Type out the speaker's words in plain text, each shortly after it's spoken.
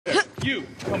You,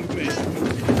 come with me.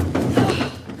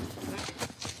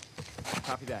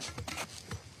 Copy that.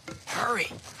 Hurry.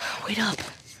 Wait up.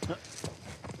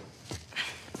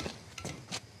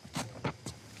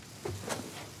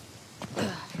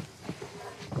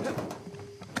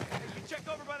 Check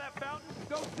over by that fountain.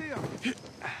 Don't see him.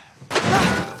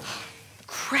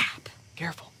 Crap.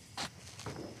 Careful.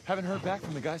 Haven't heard back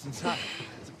from the guys inside.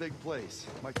 It's a big place.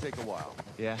 Might take a while.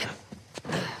 Yeah.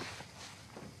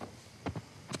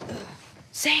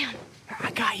 Sam, I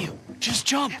got you. Just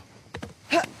jump.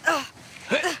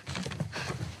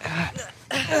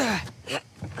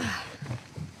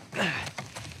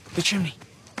 The chimney.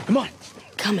 Come on.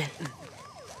 coming.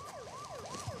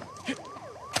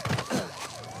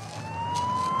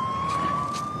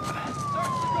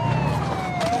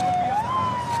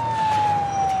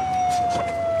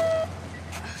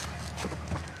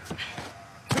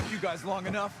 Took you guys long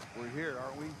enough. We're here,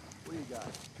 aren't we? What do you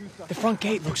got? The front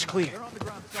gate looks clear.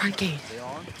 Front gate.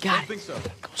 I Got think it. so.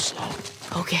 Go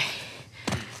slow. Okay.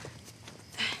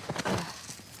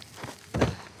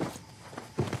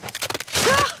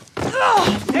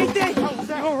 Nathan!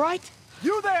 You all right?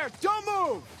 You there! Don't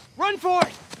move! Run for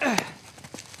it!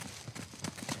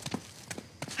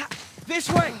 This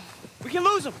way! We can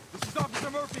lose him! This is Officer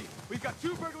Murphy. We've got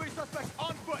 2 burglary suspects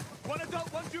on foot. 1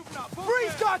 adult, 1 juvenile.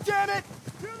 Freeze, goddammit!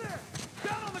 You there!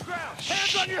 Down on the ground!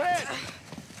 Hands on your head!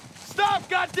 Stop,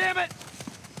 goddammit!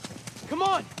 Come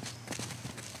on!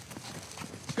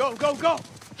 Go, go, go!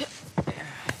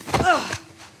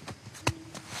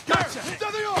 Gotcha!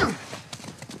 To the arm!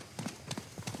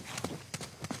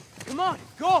 Come on,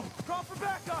 go! Call for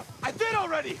backup! I did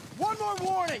already! 1 more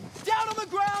warning! Down on the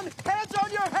ground! Hands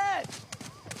on your head!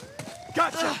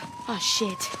 Gotcha! Oh,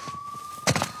 shit.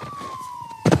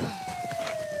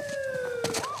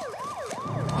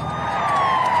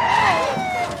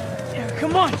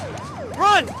 Come on!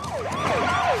 Run!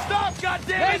 Stop,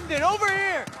 goddammit! Nathan, over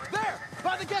here! There!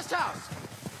 By the guest house!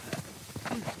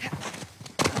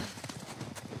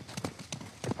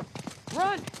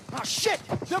 Run! Oh, shit!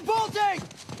 They're bolting!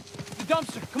 The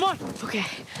dumpster, come on! Okay.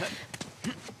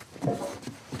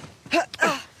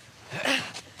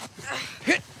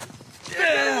 Get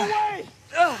him away!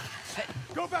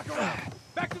 Go back around!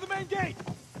 Back to the main gate!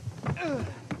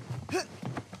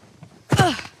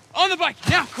 On the bike,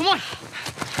 now, come on!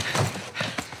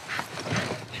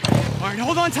 All right,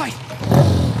 hold on tight.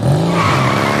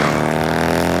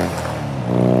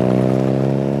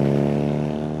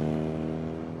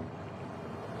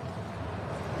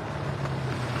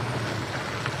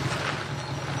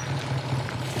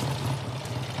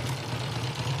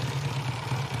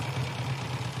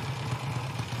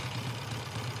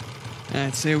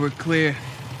 I'd say we're clear,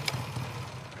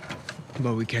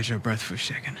 but we catch our breath for a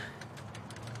second.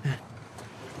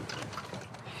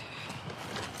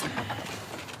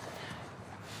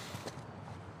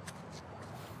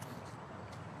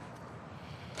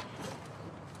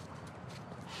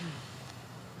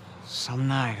 Some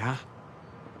night, huh?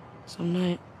 Some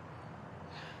night.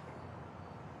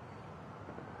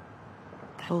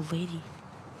 That old lady.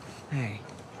 Hey,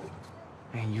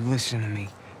 you listen to me.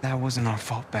 That wasn't our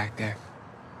fault back there.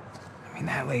 I mean,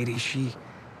 that lady, she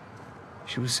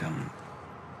was,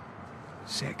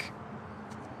 sick.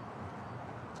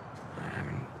 I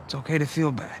mean, it's okay to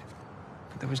feel bad,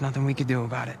 but there was nothing we could do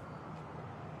about it.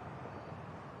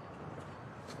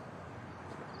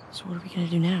 So what are we gonna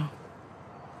do now?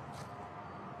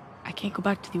 I can't go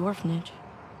back to the orphanage.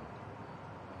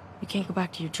 You can't go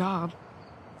back to your job.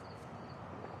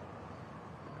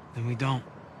 Then we don't.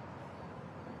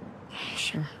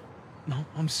 Sure. No,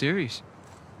 I'm serious.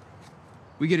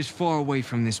 We get as far away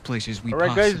from this place as we Alright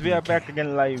possibly guys, we are can. back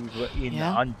again live in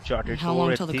Yeah? Uncharted How 4 long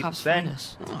with till the Thief cops find Zen.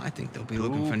 us? Oh, I think they'll be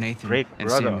looking for Nathan Drake and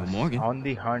Samuel brothers Morgan. on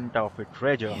the hunt of a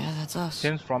treasure Yeah, that's us.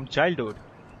 since from childhood.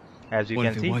 As you What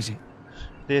can if it see, wasn't?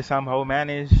 they somehow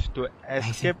managed to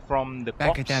escape from the Back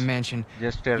cops. at that mansion,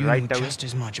 Just you right knew away. just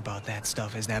as much about that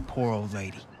stuff as that poor old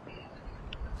lady.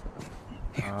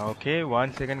 Okay,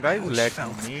 1 second guys, always let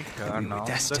felt me we turn were on the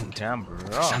destined camera.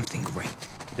 for something great.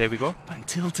 There we go. But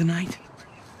until tonight,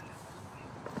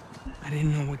 I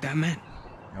didn't know what that meant.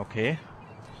 Okay,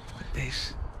 But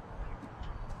this,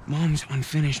 Mom's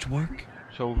unfinished work,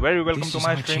 so very welcome This to is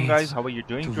my our stream chance guys. How are you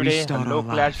doing to today? restart Hello our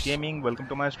Clash lives Gaming, welcome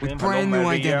to my stream. with Hello brand new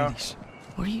Maria. identities.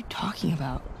 What are you talking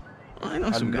about? I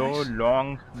know some Hello guys.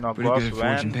 Long Pretty good Nagos at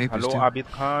forging Van. papers, Hello too.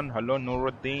 Abid Khan. Hello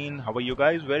Nuruddin. How are you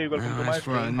guys? Very welcome to Now, my as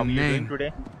for our stream. How are you doing name,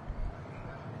 today?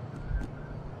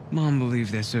 Mom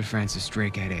believed that Sir Francis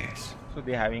Drake had ass. So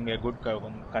they're having a good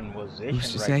conversation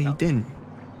Used to right say now. he didn't.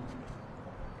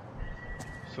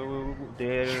 So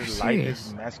their You're life is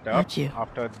serious, messed up aren't you?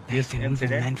 after this Nathan, we've been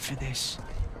incident. meant for this.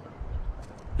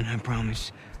 And I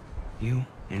promise, you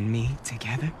and me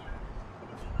together,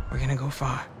 we're gonna go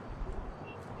far.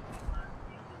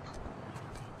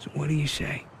 So what do you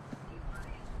say?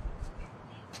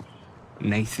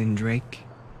 Nathan Drake?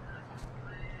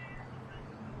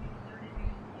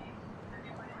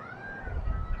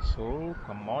 So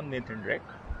come on, Nathan Drake.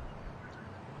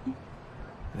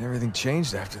 And everything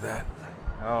changed after that.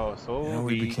 Oh, so You know,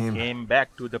 we we became came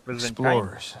back to the present time.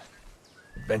 Explorers.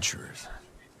 Adventurers.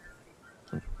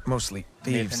 Mostly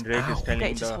thieves. Nathan Drake is Ow. telling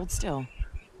Okay, just the hold still.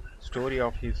 story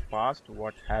of his past,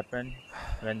 what happened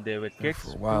when they were kids,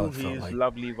 for a while to it felt his like-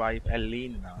 lovely wife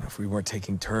Eileen now. If we weren't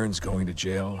taking turns going to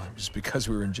jail, it was because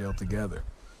we were in jail together.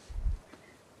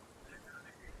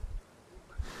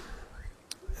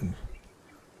 And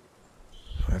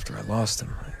after I lost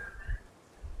him,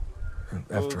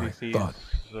 after So I this thought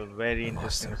is a very I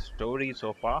lost interesting him. story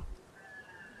so far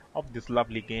of this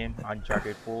lovely game,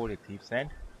 Uncharted 4: A Thief's End.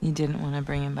 You didn't want to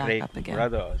bring him back Drake up again.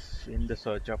 brothers in the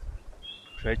search of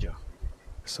treasure.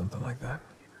 something like that.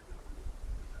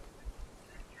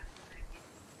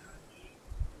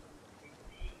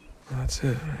 That's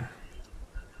it.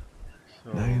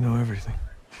 So Now you know everything.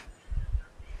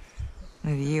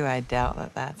 With you, I doubt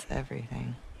that that's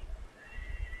everything.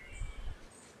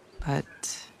 But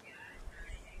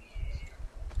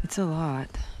it's a lot.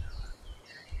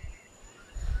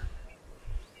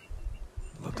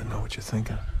 Love to know what you're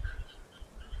thinking.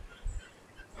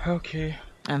 okay.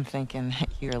 I'm thinking that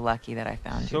you're lucky that I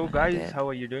found you. So when I guys, did. how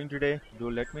are you doing today? Do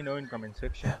let me know in comment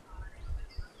section. Yeah.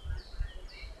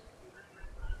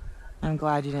 I'm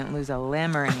glad you didn't lose a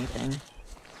limb or anything.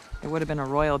 It would have been a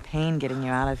royal pain getting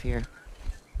you out of here.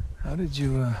 How did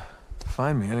you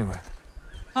find me anyway?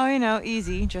 Oh, you know,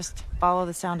 easy. Just follow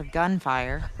the sound of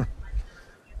gunfire.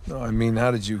 No, I mean,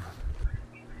 how did you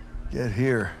get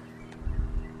here?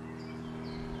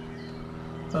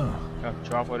 Oh, A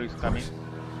chopper is coming.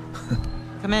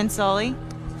 Come in, Sully.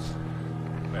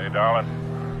 Hey, darling.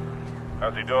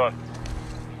 How's he doing?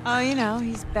 Oh, you know,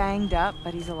 he's banged up,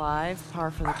 but he's alive.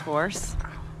 Par for the course.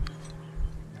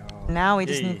 Now we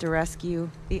just Okay. need to rescue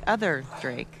the other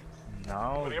Drake.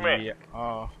 Now What do you we mean?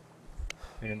 are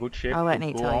in a good shape I'll let to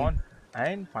Nate go tell you. on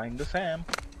and find the Sam.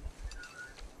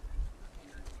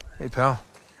 hey, pal.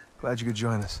 Glad you could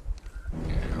join us.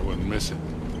 Yeah, I wouldn't miss it.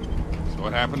 So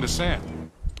what happened to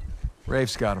Sam?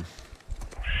 Rafe's got him.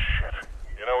 Shit.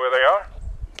 You know where they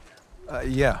are?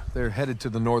 Yeah, they're headed to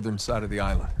the northern side of the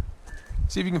island.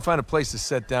 See if you can find a place to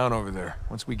set down over there.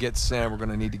 Once we get Sam, we're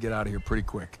gonna need to get out of here pretty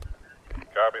quick.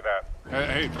 Copy that.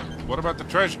 Hey, what about the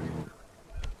treasure?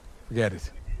 Forget it.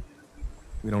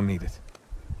 We don't need it.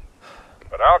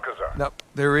 But Alcazar. No,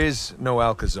 there is no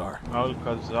Alcazar.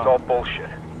 Alcazar. All bullshit.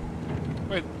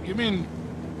 Wait, you mean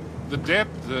the debt,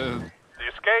 The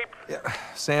escape? Yeah,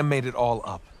 Sam made it all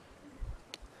up.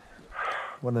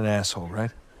 What an asshole,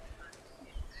 right?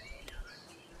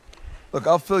 Look,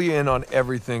 I'll fill you in on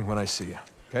everything when I see you,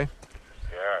 okay?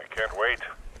 Yeah, I can't wait.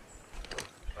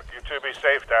 Look, you two be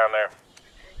safe down there.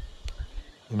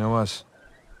 You know us.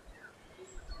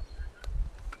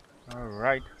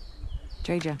 Alright,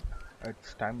 Treja.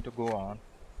 it's time to go on.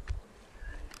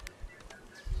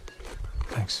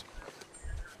 Thanks.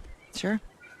 Sure.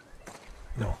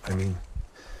 No, I mean...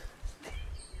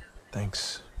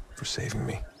 Thanks for saving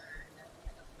me.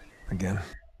 Again.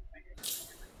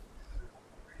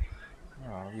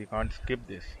 Oh, we can't skip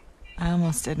this. I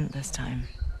almost didn't this time.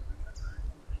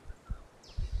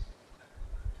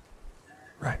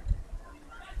 Right.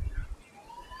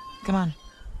 Come on.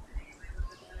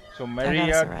 So got us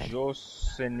Maria a ride.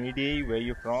 Josenidi, where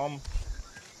you from?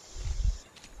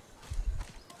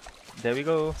 There we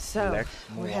go. So, let's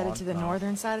move we're headed on to the now.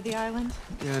 northern side of the island,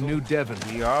 Yeah, New Devon.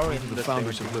 We are One in of the the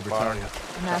founders of 17th part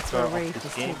Libertalia. and that's chapter where of Rafe this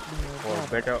is game, taking your for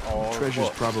brother. better or Treasure's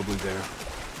worse. probably there.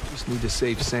 Just need to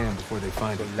save Sam before they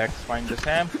find So him. let's find the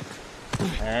Sam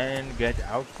and get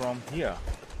out from here.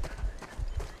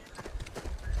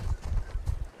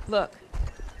 Look,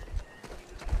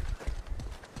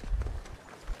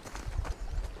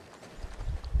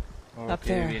 Okay, Up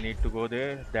there. we need to go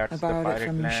there. That's I the borrowed it pirate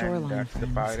from your land. shoreline That's the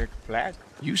friends. pirate flag.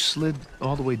 You slid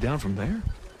all the way down from there?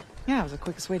 yeah, it was the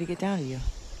quickest way to get down to you.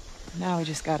 Now we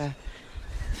just gotta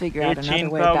figure Hey out another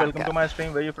way Chinka, back welcome to up. my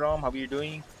stream. Where you from? How are you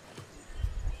doing?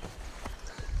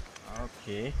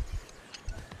 Okay.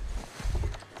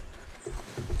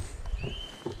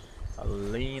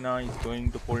 Alina is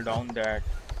going to pull down that.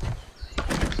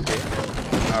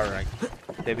 Alright,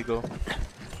 there we go.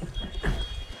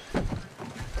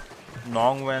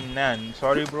 Nong Wen Nan.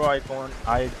 Sorry, bro. I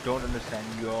don't understand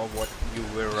what you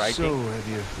were writing. So, have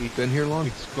you been here long?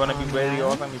 It's gonna be very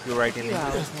awesome if you write in A few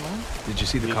English. hours more. Did you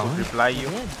see the We could colony? reply I you.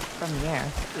 did, from the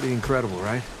air. Pretty incredible,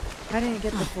 right? I didn't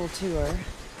get the full tour.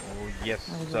 Oh yes,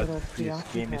 I was a so little this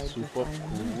game is preoccupied super with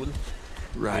finding cool.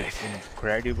 Right. With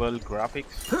incredible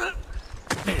graphics,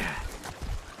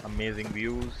 amazing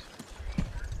views,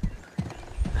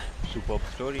 superb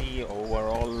story.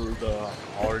 Overall, the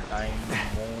all-time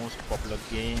most popular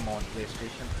game on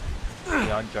PlayStation,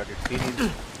 the Uncharted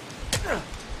series.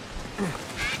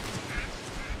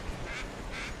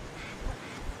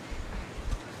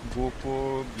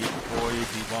 Gopur Gitboy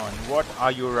Divan. What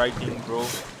are you writing, bro?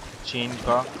 Chain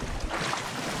ka?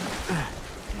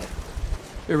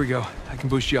 There we go. I can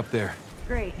boost you up there.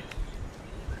 Great.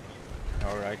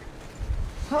 Alright.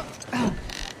 Oh,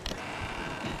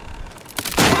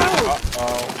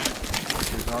 Uh-oh.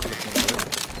 He's not looking good.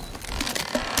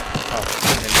 Oh,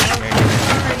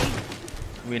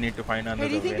 we need to find another hey,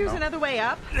 do you think way there's now. another way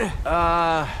up? Hey,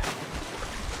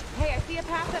 I see a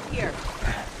path up here.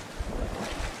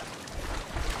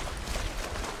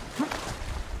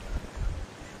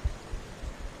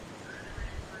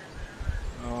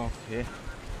 Okay.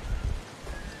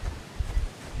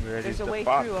 Where There's is a the way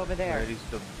path? through over there. Where is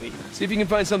the way? See if you can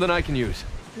find something I can use.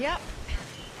 Yep.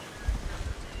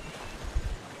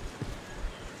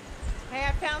 Hey,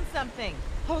 I found something.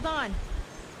 Hold on.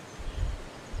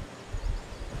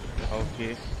 Okay.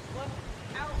 Look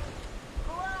out.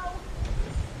 Hello?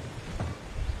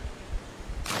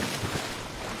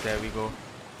 There we go.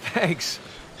 Thanks.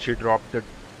 She dropped it.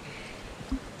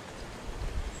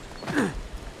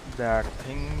 That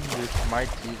thing, this might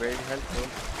be very helpful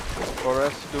for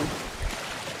us to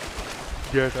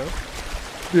get up.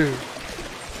 Dude.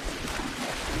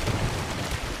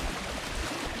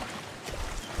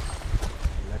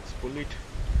 Let's pull it.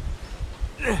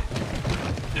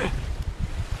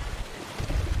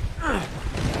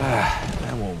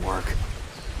 That won't work.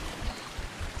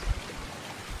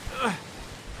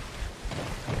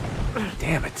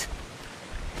 Damn it.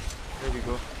 There we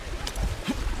go.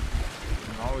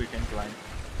 Now we can climb.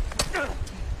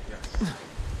 Yes.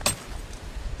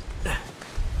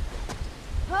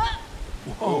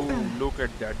 Oh, look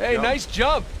at that. Hey, jump. nice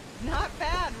jump. Not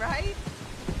bad, right?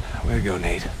 Way to go,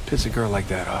 Nate. Piss a girl like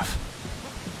that off.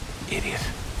 Idiot.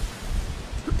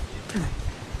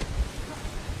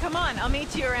 Come on, I'll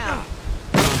meet you around.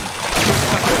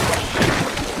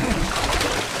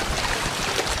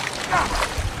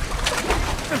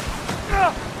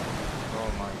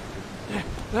 Oh my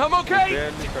goodness. I'm okay.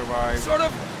 Barely survived. Sort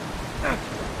of.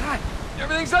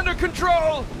 Everything's under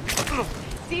control.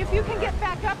 See if you can get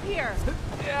back up here.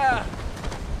 Yeah.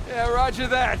 Yeah, roger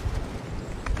that.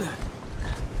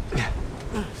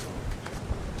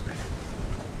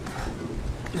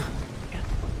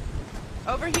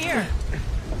 Over here.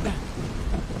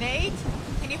 Nate,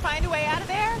 can you find a way out of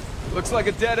there? Looks like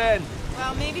a dead end.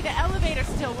 Well, maybe the elevator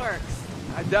still works.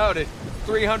 I doubt it.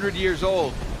 300 years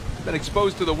old. Been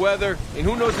exposed to the weather, and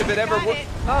who knows if it ever Got works. it.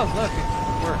 Oh, look,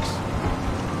 it works.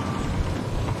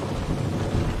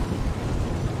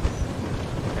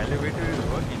 Elevator is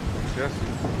working. Just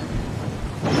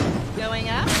Going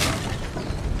up?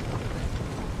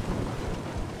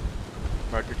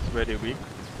 but it's very weak.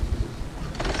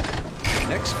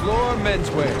 Next floor,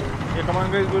 menswear. Yeah, come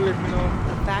on guys, go let me know.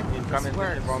 The fact In that comments this section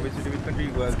works. from which city which country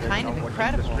you guys kind of now watching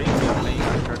incredible. the stream. We are playing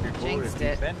Uncharted 4 Jinxed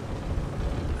if it.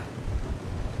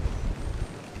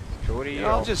 you Story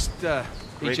I'll of just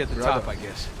meet you at the brother. top, I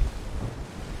guess.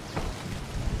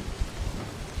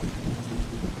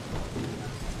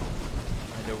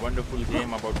 and a wonderful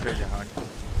game about treasure hunt.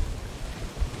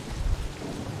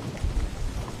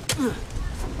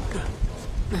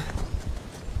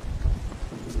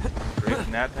 Rick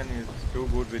Nathan is too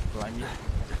good with climbing.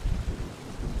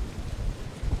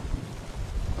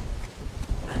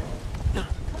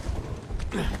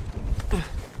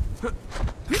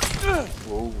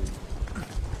 Whoa.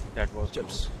 That was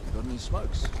Chips, you got any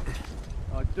smokes?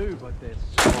 I do, but there's...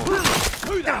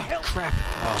 Who the hell? Crap.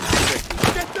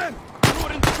 Get them!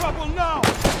 You're in trouble now!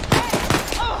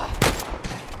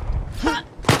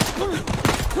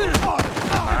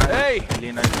 Hey,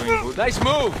 Elena is doing good. nice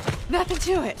move. Nothing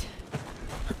to it.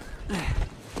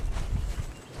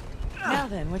 Now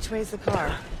then, which way's the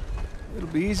car? It'll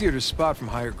be easier to spot from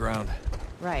higher ground.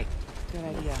 Right. Good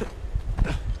idea.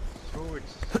 So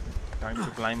it's time to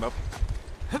climb up.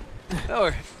 Oh,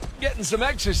 we're getting some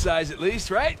exercise at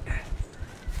least, right?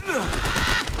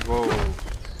 Whoa.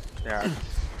 Yeah.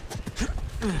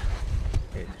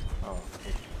 Okay. Oh,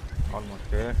 okay.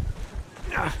 Almost there.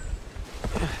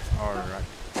 Alright.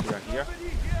 We are here.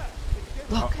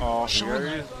 Look, Here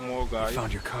shoreline. is more I guys.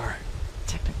 found your car.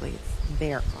 Technically, it's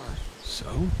their car. So,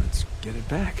 let's get it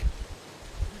back.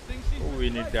 Oh, we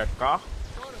need that car.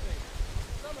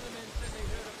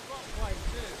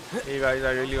 Hey guys,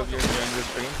 I really hope you're enjoying this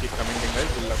stream. Keep commenting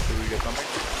guys. We'll love to read your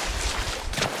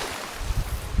comments.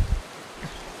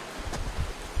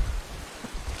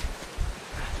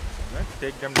 Let's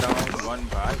take them down one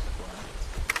by one.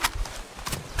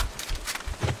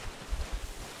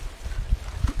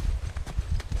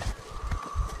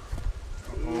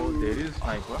 Oh, there is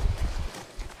sniper.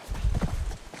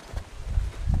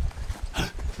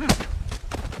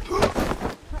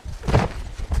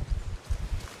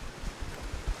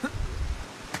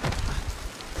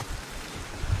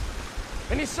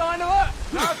 Any sign of her?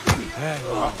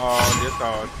 Oh, this is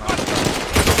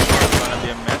gonna be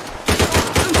a mess.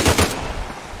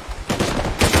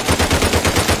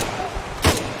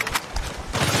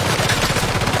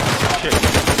 Shit.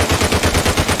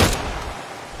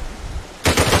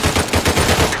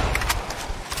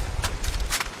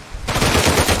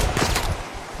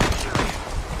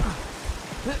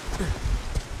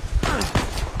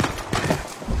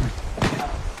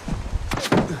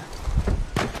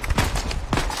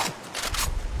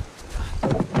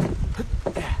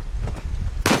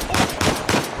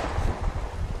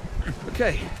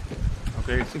 Okay,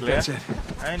 Okay, it's I think clear. that's it.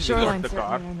 And we got Shoreline the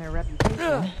car. certainly earned their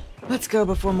reputation. Let's go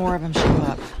before more of them show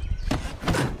up.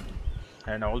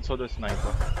 And also the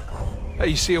sniper. Hey,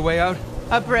 you see a way out?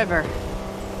 Upriver.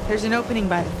 There's an opening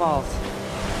by the falls.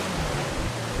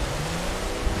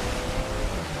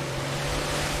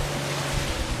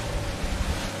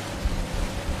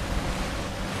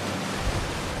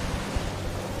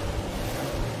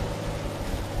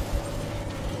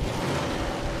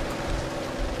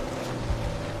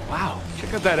 Wow,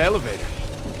 check out that elevator.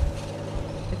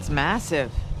 It's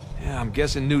massive. Yeah, I'm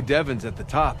guessing New Devon's at the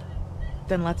top.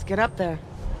 Then let's get up there.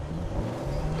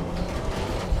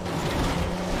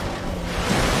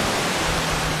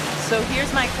 So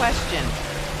here's my question.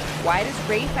 Why does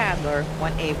Rafe Adler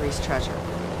want Avery's treasure?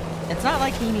 It's not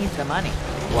like he needs the money.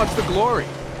 What's the glory?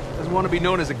 Doesn't want to be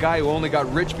known as a guy who only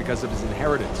got rich because of his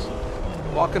inheritance.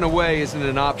 Walking away isn't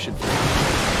an option for him.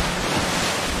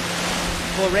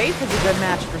 Well, Rafe is a good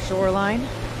match for Shoreline.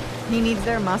 He needs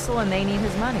their muscle and they need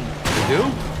his money. They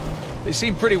do? They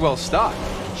seem pretty well stocked.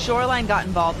 Shoreline got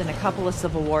involved in a couple of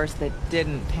civil wars that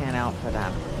didn't pan out for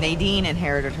them. Nadine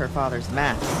inherited her father's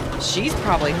mess. She's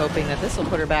probably hoping that this will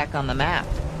put her back on the map.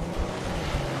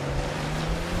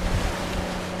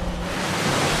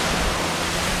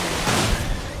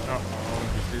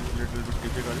 This is a little bit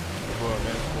difficult to go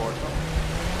against water.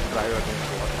 Drive against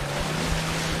water.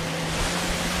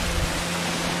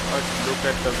 But look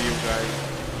at the view guys.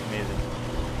 Amazing.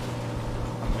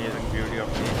 Amazing beauty of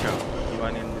nature.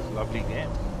 Even in this lovely game.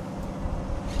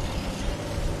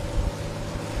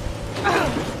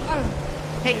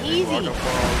 Hey, easy.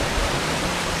 Waterfall.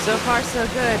 So far, so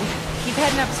good. Keep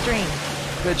heading upstream.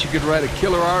 Bet you could write a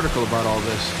killer article about all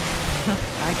this.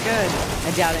 I could.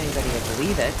 I doubt anybody would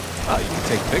believe it. Oh, you can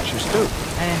take pictures too.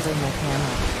 I didn't bring my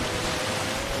camera.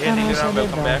 Hey I wish I Nigera, did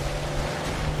welcome that. back.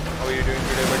 How are you doing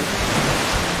today, buddy?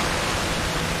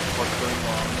 What's going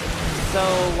on? So,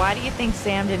 why do you think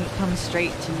Sam didn't come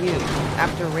straight to you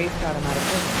after Rafe got him out of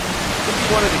prison?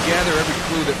 He wanted to gather every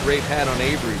clue that Rafe had on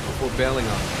Avery before bailing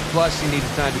on him. Plus, he needed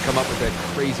time to come up with that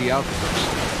crazy outburst.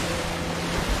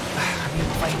 I mean,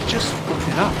 if I just looked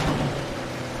it up.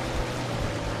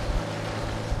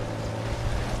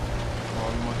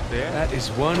 Almost there. That is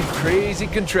one crazy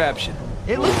contraption.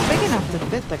 It looks big enough to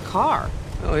fit the car.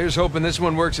 Well, here's hoping this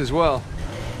one works as well.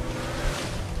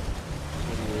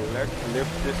 Let's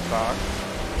lift this car.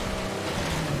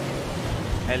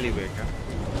 Elevator.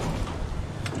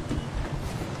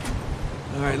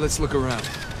 All right, let's look around.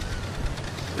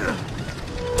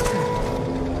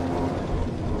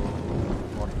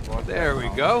 There we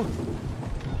go.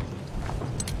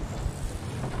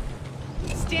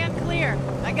 Stand clear.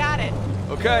 I got it.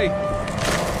 Okay.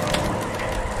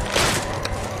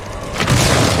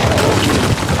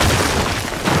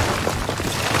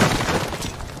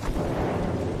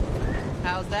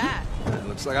 How's that?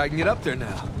 Looks like I can get up there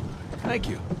now. Thank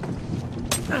you.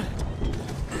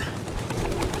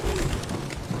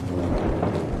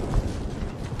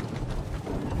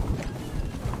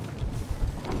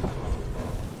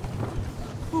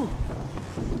 Whew.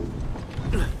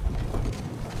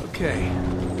 Okay.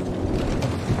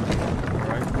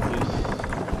 Right, this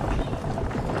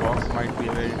box might be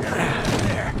very heavy.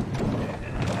 There.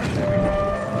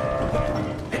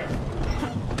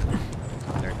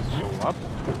 Let's go up.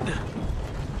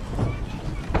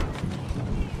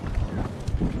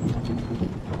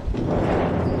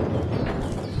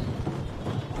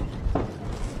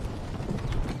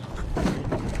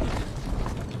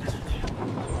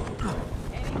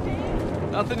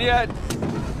 Nothing yet.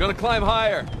 Gonna climb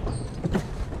higher.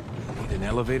 Need an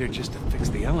elevator just to fix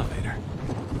the elevator.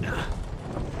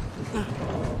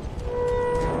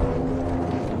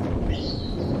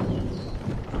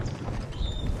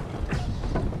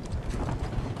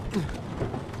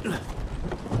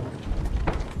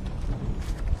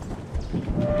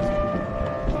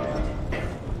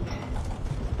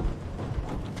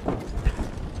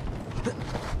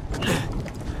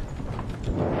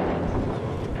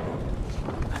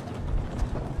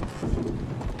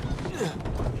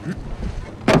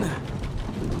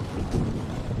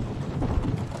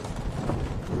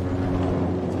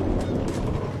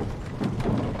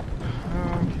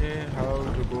 Okay, how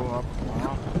to go up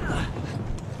now?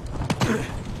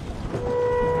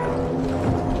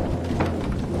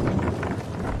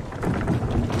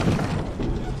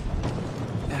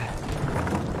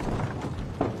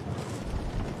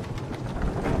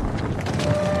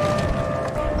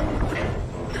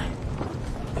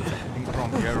 I think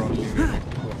from here only we need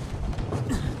to go.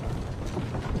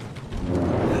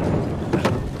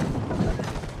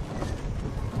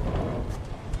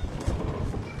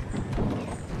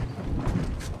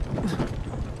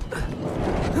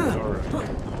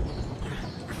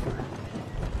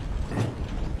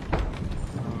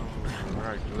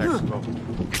 Alright, let's go.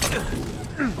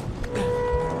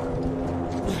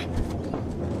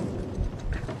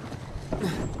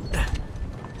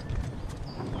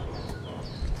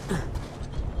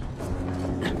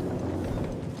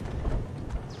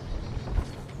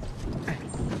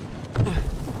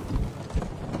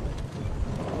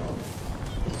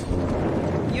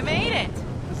 You made it!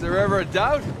 Is there ever a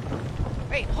doubt?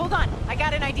 Wait, hold on. I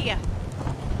got an idea.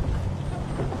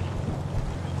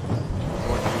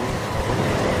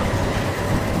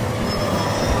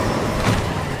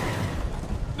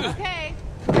 Okay,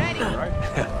 ready.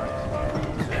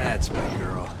 That's my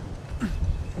girl.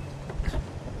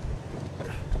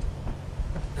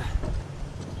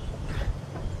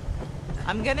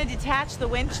 I'm gonna detach the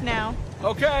winch now.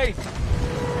 Okay.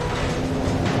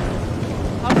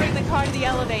 I'll bring the car to the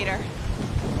elevator.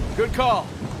 Good call.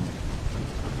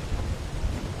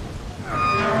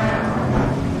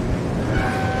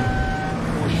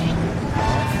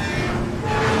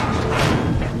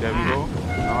 There we go.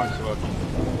 Now it's working.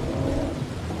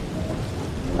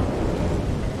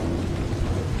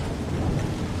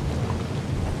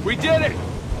 We did it!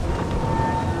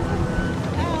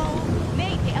 Oh,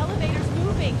 Nate, the elevator's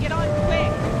moving. Get on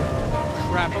quick.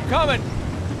 Crap, I'm coming!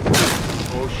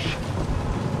 Oh shit.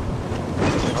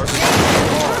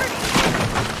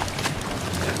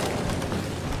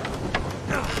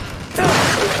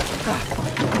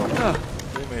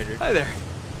 We made it. Hi there.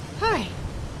 Hi.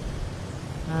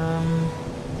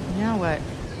 Now what?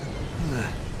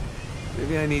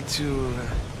 Maybe I need to...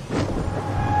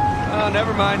 Oh,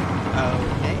 never mind.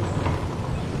 Okay.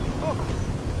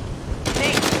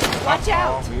 Nate, watch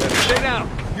out! We are Stay down.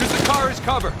 Use the car as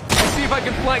cover. I'll see if I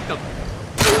can flank them.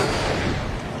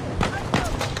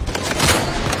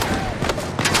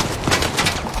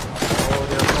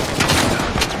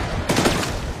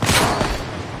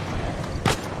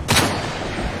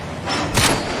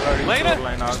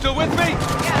 Lena, you still with me?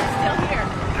 Yeah, I'm still here.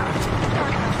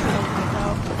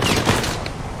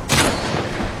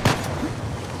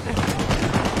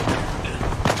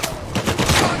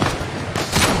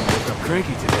 Woke up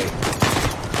cranky today.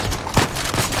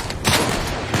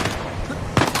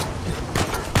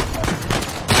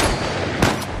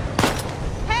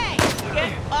 Hey,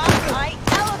 get off my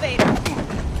elevator!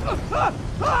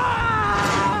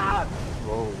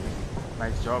 Whoa.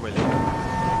 Nice job, Ellie.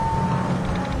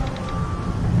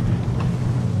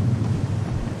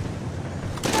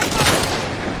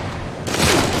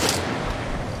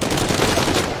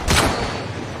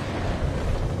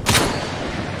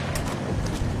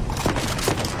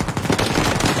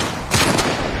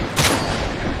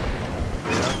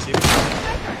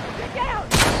 Get down!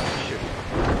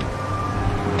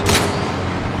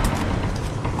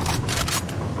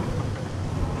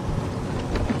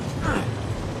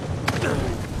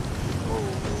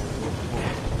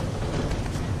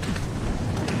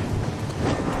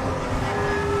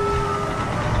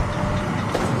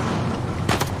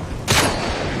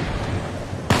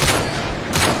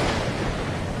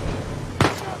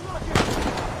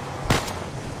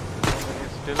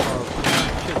 Still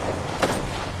shit.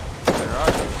 There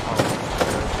are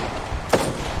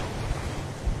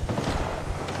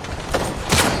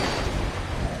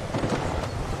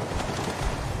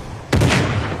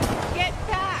Get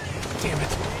back! Damn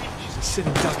it. She's a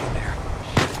sitting duck in there.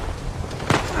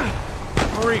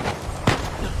 Hurry.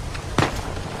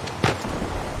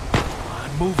 Come on,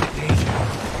 move it, Dave.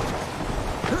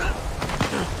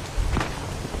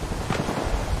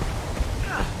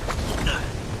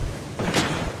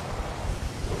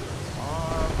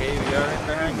 Okay, we are in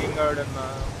the hanging garden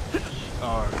now.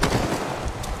 Or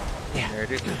Yeah. there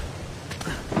it is.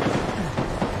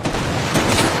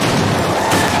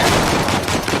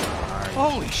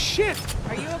 Holy shit!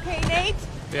 Are you okay, Nate?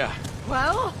 Yeah.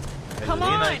 Well, come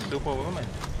Elena on. is Superwoman.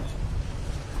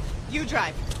 You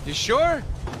drive. You sure?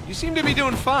 You seem to be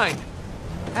doing fine.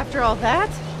 After all that,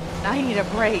 I need a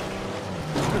break.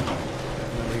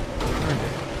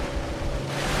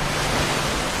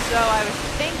 So I was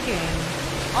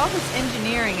thinking, all this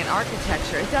engineering and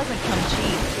architecture, it doesn't come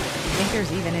cheap. You think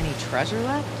there's even any treasure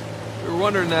left? We were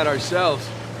wondering that ourselves.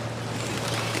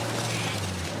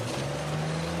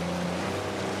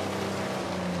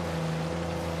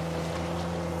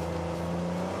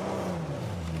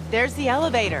 There's the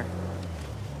elevator.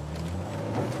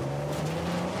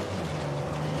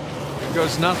 There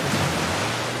goes nothing.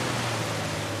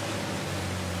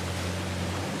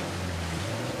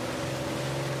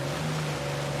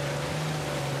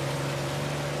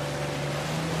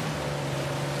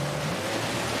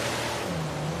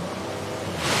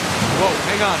 Whoa,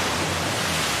 hang on.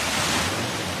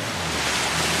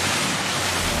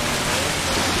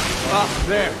 Ah,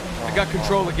 there. I got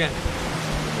control again.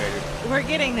 We're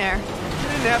getting there. You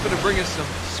didn't happen to bring us some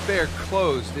spare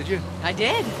clothes, did you? I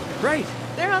did. Great.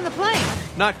 They're on the plane.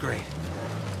 Not great.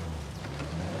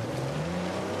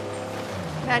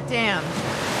 That dam.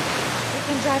 We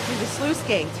can drive through the sluice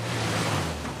gate.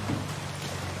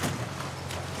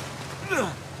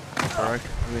 Alright,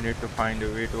 we need to find a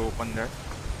way to open that.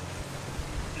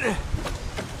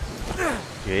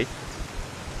 Okay.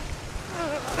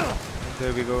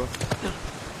 There we go.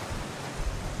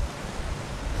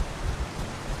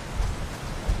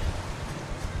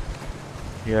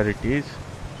 Here it is.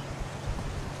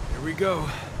 Here we go.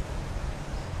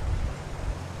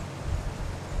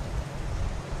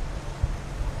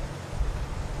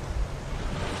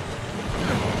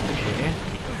 Okay.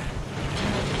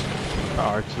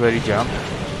 Oh, it's very jammed.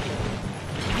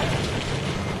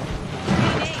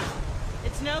 Hey,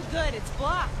 it's no good. It's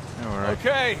blocked. Alright.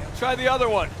 Okay, try the other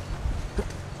one.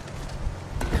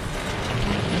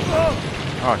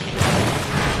 Oh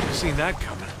shit. You've seen that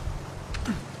coming.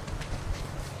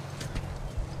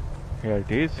 Here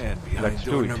it is. And behind Let's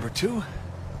door do it. number 2.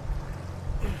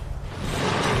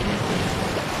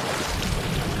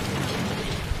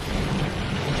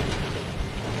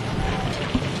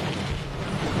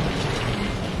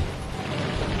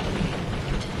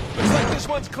 Looks like this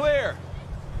one's clear.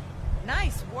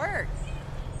 Nice work.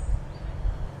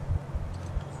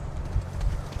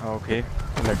 Okay,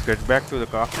 let's get back to the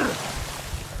car.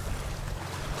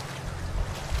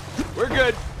 We're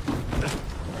good.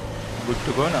 Good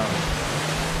to go now.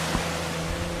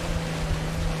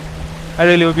 I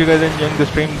really hope you guys are enjoying the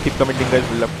stream. Keep commenting, guys.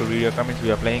 We love to read your comments.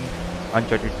 We are playing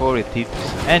Uncharted 4 with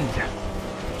Thief's End.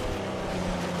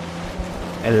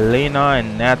 Elena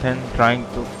and Nathan trying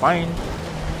to find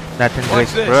Nathan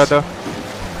Drake's this? brother.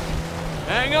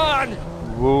 Hang on.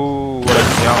 Whoa, what a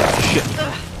jump.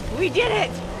 Shit. We did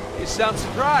it. You sound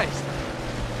surprised.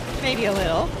 Maybe a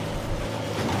little.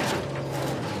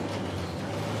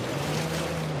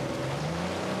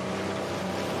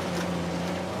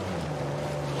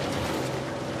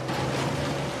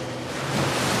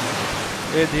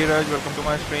 Hey Dheeraj, welcome to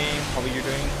my stream. How are you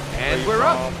doing? Where are And you we're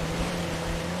up. from?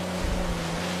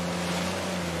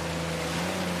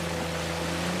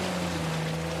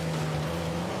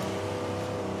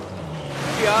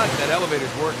 The odds that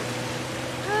elevator's working.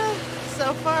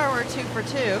 So far, we're 2 for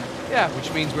 2. Yeah,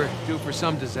 which means we're due for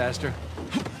some disaster.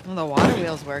 Well, the water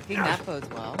wheel's working. That bodes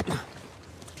well.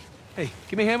 Hey,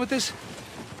 give me a hand with this.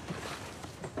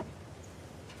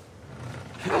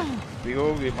 We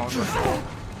found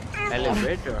an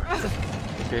elevator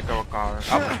to take our car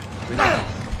up.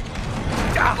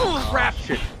 Crap!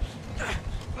 Shit.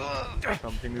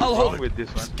 Something is I'll hold wrong it. with this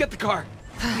one. Just get the car.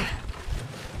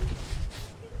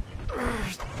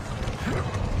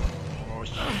 Oh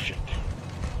shit.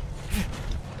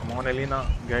 Come on, Elena,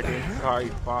 get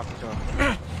inside faster.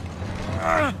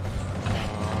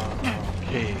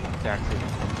 Okay, that's it.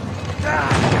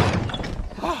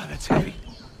 Oh, that's heavy.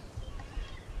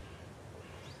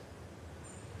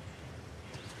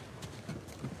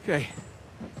 Okay.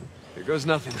 Here goes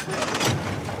nothing.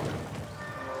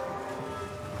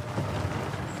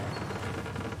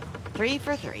 3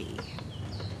 for 3.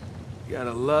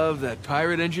 Gotta love that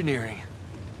pirate engineering.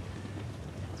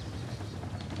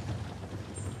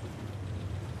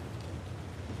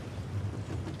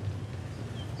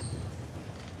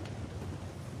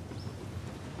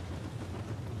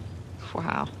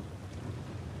 Wow.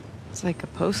 It's like a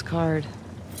postcard.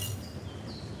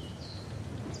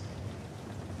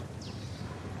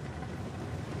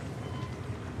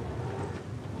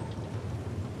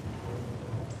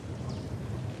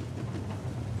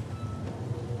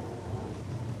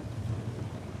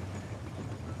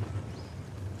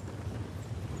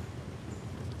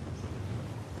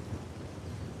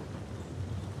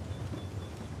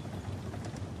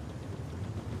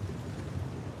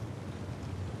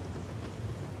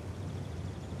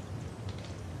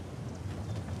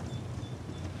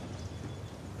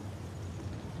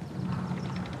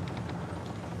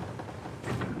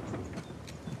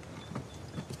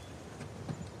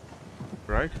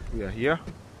 Right, we are here.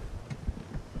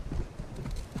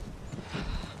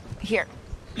 Here.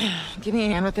 Give me a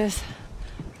hand with this.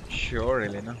 Sure,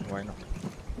 Elena, why not?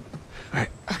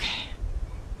 Okay.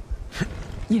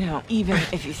 You know, even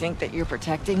if you think that you're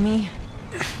protecting me,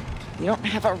 you don't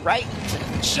have a right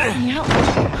to shut me out.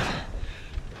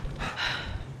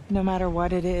 No matter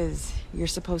what it is, you're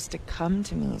supposed to come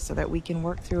to me so that we can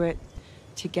work through it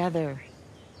together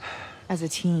as a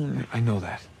team. I know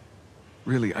that.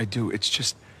 Really, I do. It's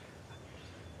just...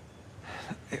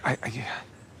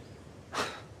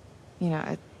 You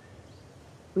know,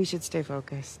 we should stay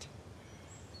focused.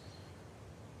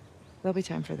 There'll be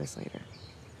time for this later.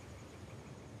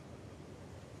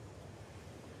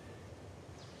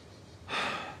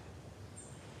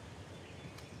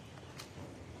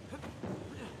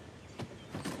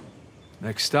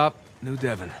 Next stop, New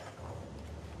Devon.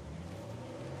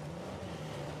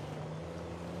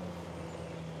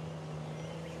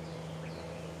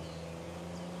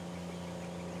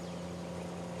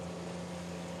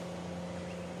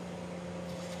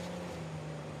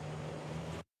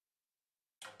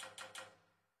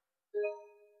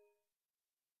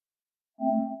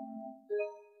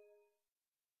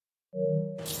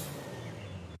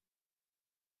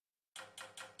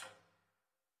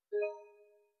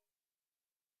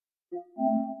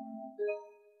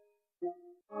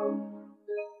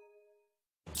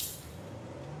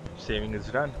 Saving is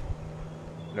done.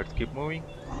 Let's keep moving.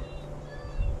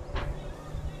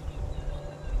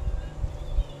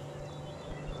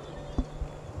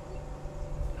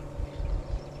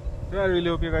 I really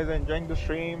hope you guys are enjoying the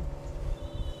stream.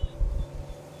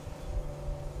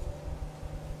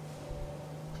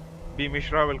 B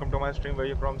Mishra, welcome to my stream. Where are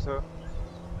you from, sir?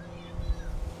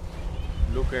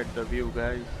 Look at the view,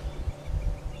 guys.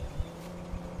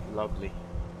 Lovely.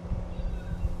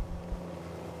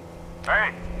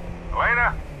 Hey,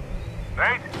 Elena?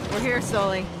 Nate? We're here,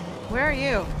 Sully. Where are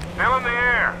you? Still in the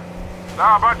air.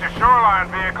 Saw a bunch of shoreline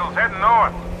vehicles heading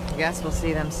north. Guess we'll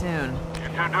see them soon. You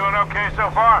two doing okay so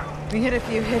far? We hit a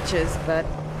few hitches, but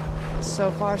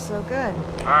so far so good.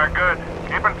 Alright, good.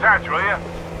 Keep in touch, will you?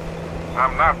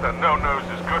 I'm not the no-news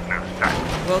is good news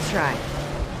type. We'll try.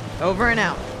 Over and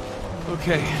out.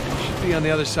 Okay, should be on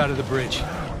the other side of the bridge.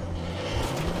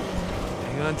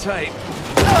 Hang on tight.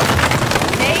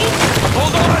 Nate!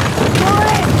 Hold on!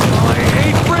 Run! Oh, I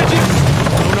hate bridges!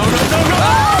 No, no, no, no,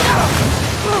 no!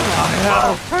 Oh,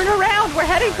 hell! Turn around! We're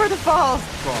heading for the falls!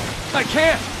 I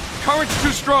can't! Current's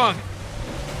too strong!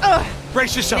 Ugh.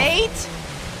 Brace yourself! Nate!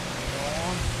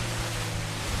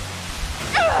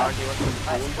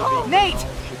 Nate!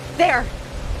 There!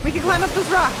 We can climb up those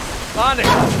rocks! On it!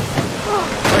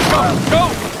 Let's go!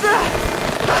 Go!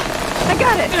 I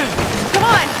got it! Come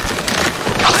on!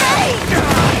 Nate!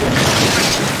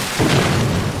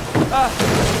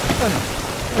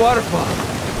 Waterfall!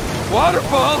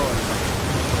 Waterfall!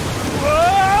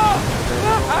 Whoa!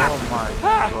 Oh my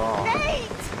god.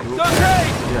 Nate! It's okay!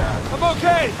 Yeah. I'm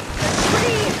okay!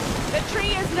 The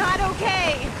tree is not okay!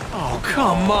 Oh,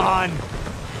 come on!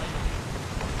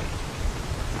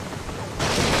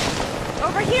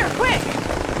 Over here, quick!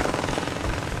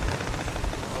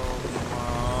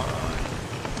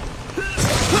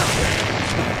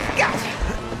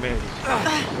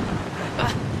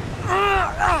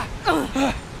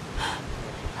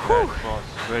 That was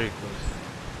very close.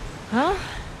 Huh?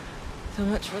 So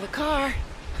much for the car.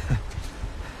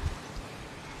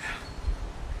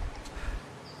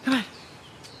 Come on.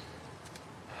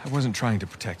 I wasn't trying to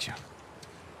protect you.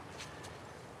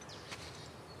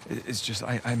 It's just,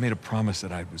 I made a promise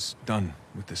that I was done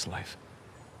with this life.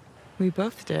 We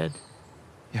both did.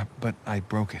 Yeah, but I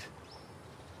broke it.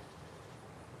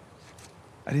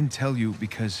 I didn't tell you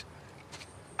because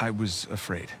I was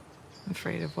afraid.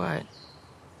 Afraid of what?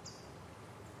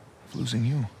 Of losing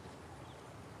you.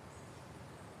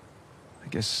 I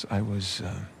guess I was,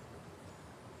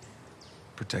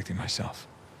 protecting myself.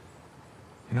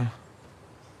 You know?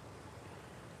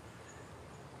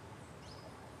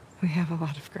 We have a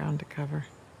lot of ground to cover.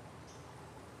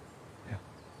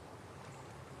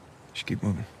 Just keep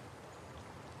moving.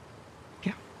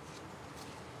 Yeah.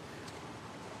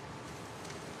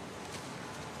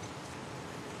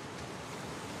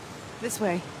 This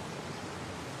way.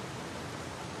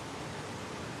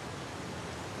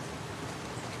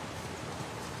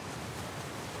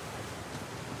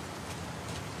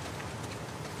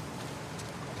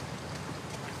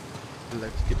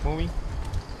 Let's keep moving.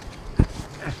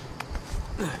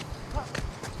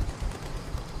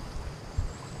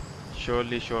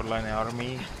 Surely Shoreline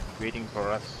Army waiting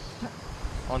for us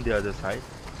on the other side.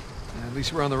 At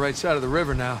least we're on the right side of the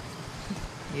river now.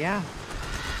 Yeah.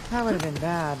 That would have been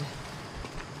bad.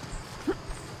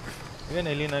 Even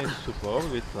Elena is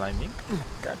superb with climbing.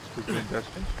 That's pretty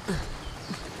interesting.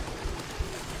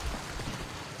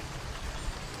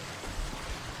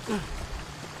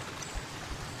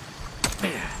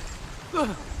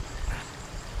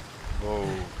 Whoa.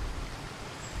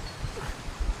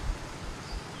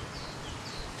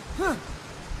 I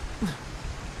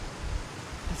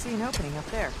see an opening up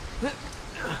there.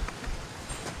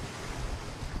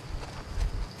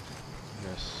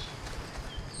 Yes.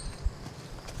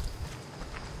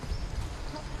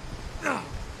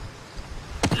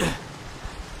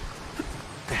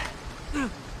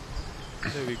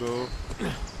 There we go.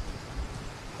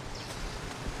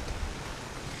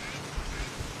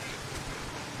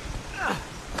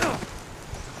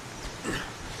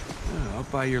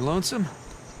 Out by your lonesome?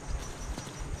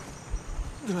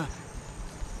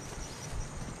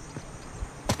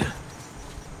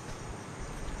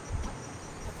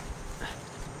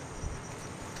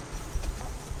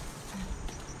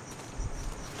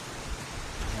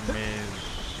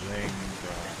 Amazing.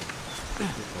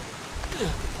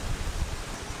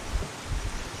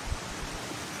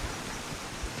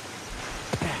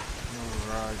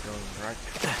 Alright.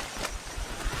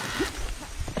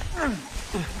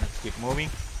 Let's keep moving.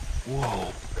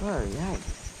 Whoa. Oh,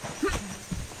 yikes.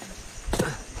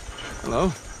 Hello?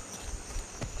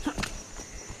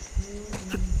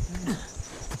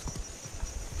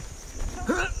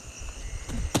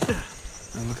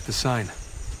 Now look at the sign.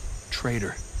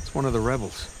 Traitor. It's one of the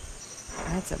rebels.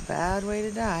 That's a bad way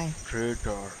to die.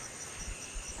 Traitor.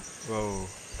 Whoa.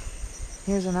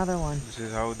 Here's another one. This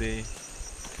is how they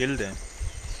kill them.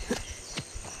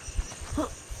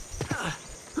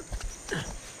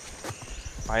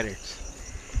 Pirates.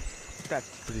 That's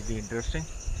pretty interesting.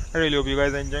 I really hope you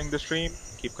guys are enjoying the stream.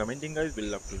 Keep commenting, guys. We'll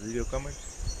love to read your comments.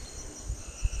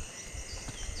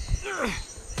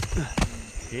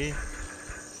 Okay.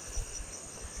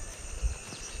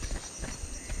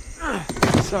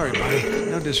 Sorry,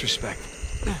 buddy. No disrespect.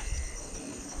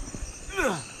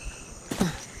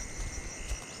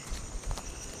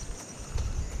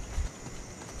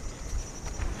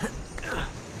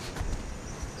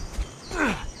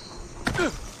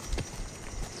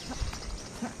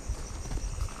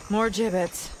 More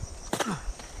gibbets.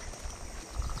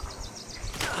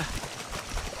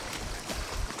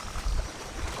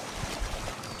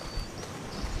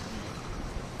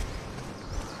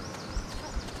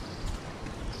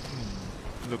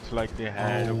 Looks like they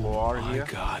had a war my here.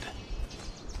 God.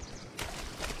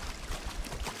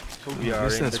 So we I are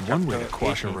guess in that's the one way to chapter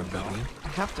quash a 18 now. rebellion. I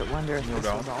have to wonder if No this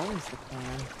doubt. was always the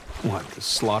plan. What, to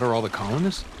slaughter all the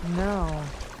colonists? No.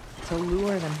 To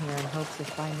lure them here in hopes of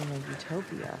finding a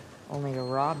utopia. Only to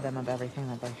rob them of everything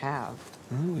that they have.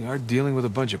 Well, we are dealing with a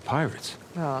bunch of pirates.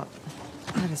 Well,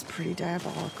 that is pretty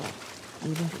diabolical.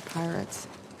 Even for pirates.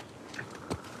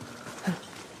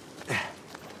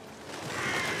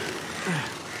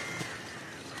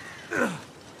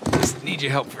 Just need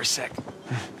your help for a sec.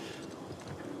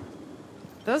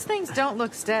 Those things don't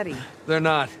look steady. They're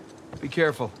not. Be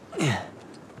careful.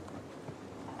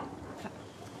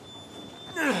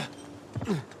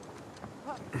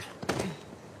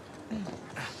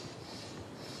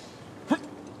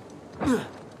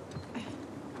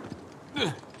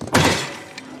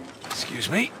 Excuse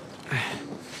me.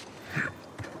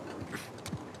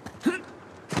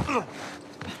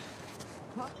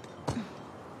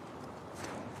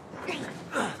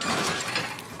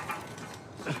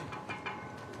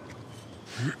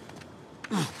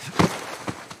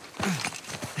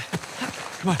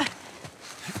 Come on.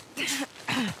 You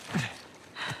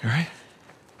all right?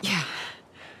 Yeah.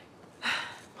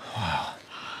 Wow.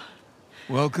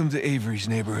 Welcome to Avery's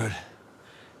neighborhood.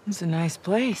 It's a nice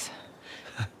place.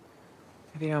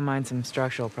 If you don't mind some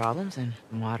structural problems and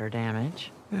water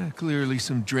damage. Yeah, clearly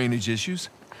some drainage issues.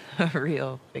 A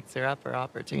real fixer-upper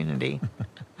opportunity.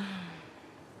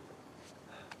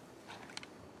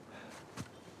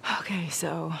 Okay,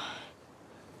 so...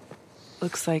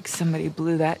 looks like somebody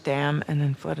blew that dam and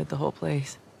then flooded the whole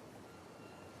place.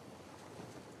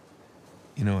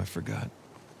 You know, I forgot.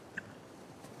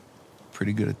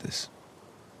 Pretty good at this.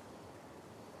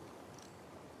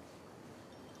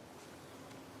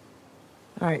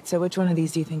 All right, so which one of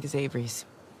these do you think is Avery's?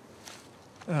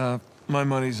 My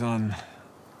money's on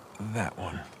that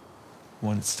one.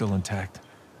 One that's still intact.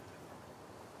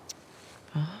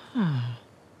 Ah.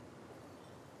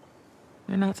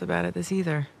 You're not so bad at this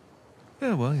either.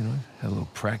 Yeah, well, you know, had a little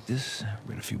practice,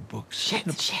 read a few books.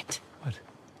 Shit. What?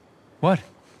 What?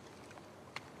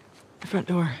 The front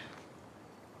door.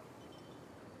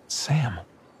 Sam.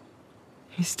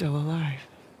 He's still alive.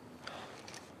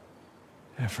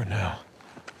 Yeah, for now.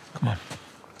 Come on.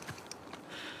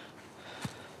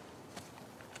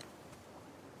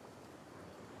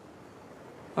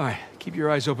 All right, keep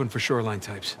your eyes open for shoreline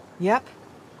types. Yep.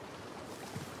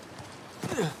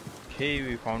 Okay,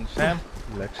 we found Sam.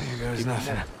 Let's Here goes keep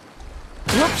nothing.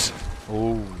 moving. Whoops!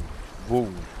 Oh, whoa.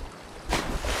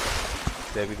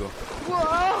 There we go.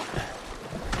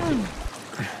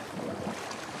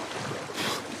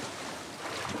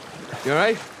 You all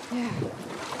right? Yeah.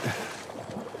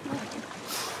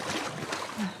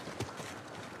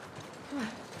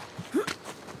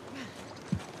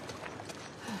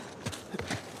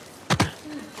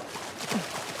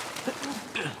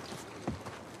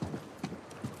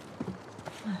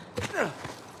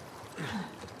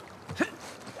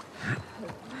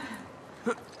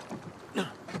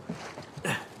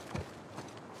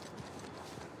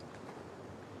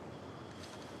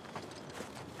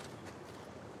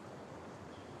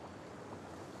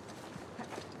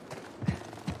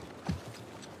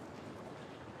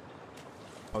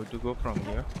 How to go from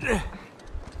here?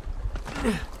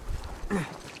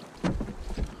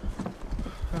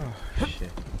 Oh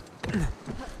shit.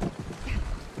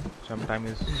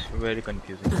 Sometimes it's very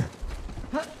confusing.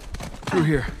 Through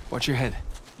here. Watch your head.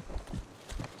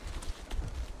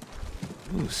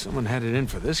 Ooh, someone had it in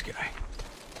for this guy.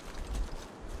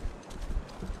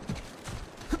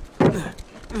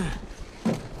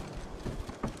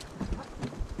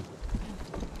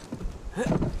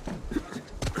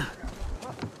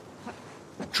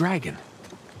 Dragon.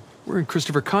 We're in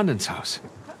Christopher Condon's house.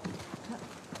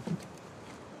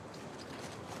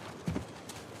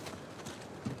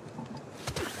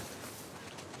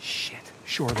 Shit.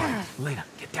 Shoreline. Lena,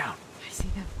 get down. I see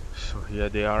them. So here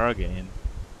they are again.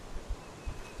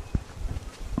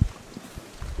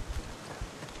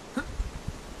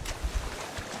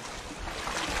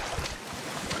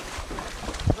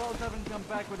 Girls haven't come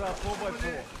back with our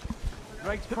 4x4.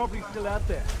 Drake's probably still out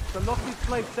there. So lock this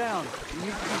place down. You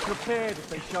need to be prepared if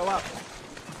they show up.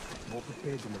 More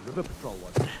prepared than the river patrol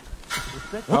was.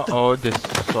 Uh-oh, they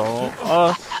saw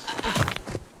us.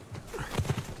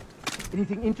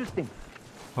 Anything interesting?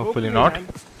 Hopefully not.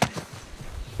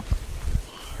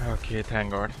 Okay, thank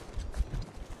God.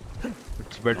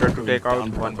 It's better to take out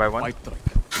one by one.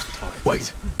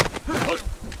 Wait.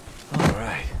 All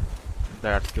right.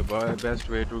 That's the best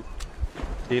way to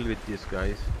deal with these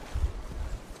guys.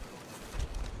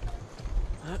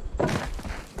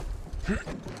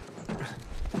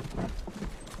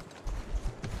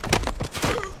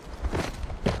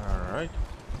 Alright.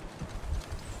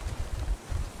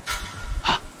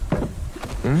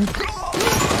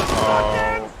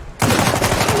 Oh.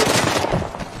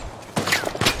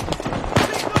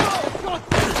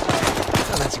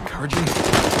 Oh, that's encouraging.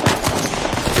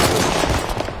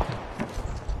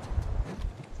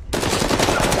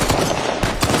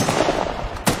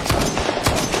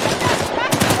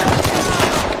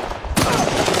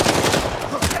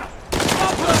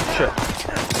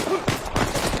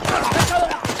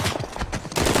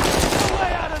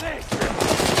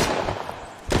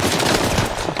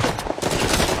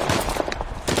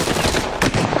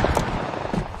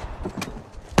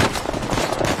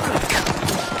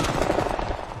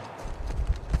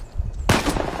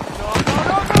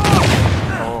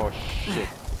 Oh shit.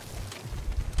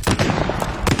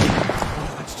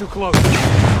 That's too close.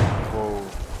 Whoa.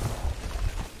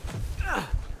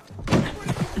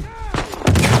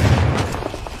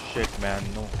 Shit, man,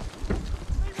 no.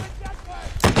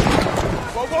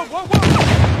 Whoa, whoa, whoa, whoa!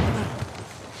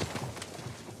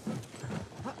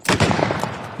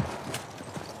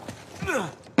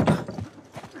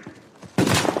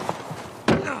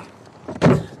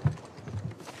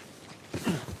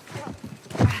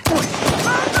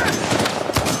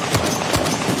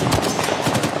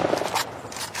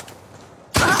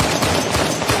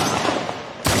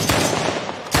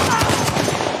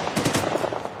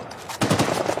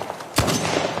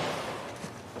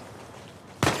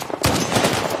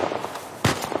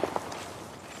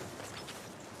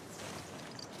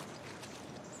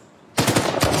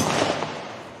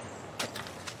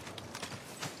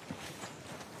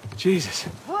 Jesus.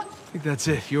 I think that's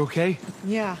it. You okay?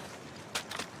 Yeah.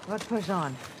 Let's push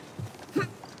on.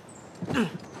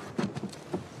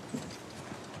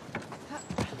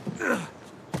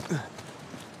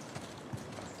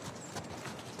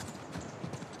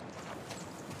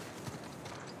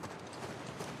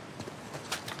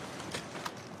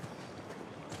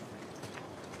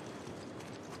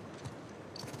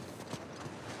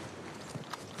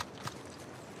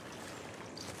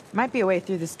 Might be a way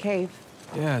through this cave.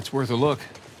 Yeah, it's worth a look.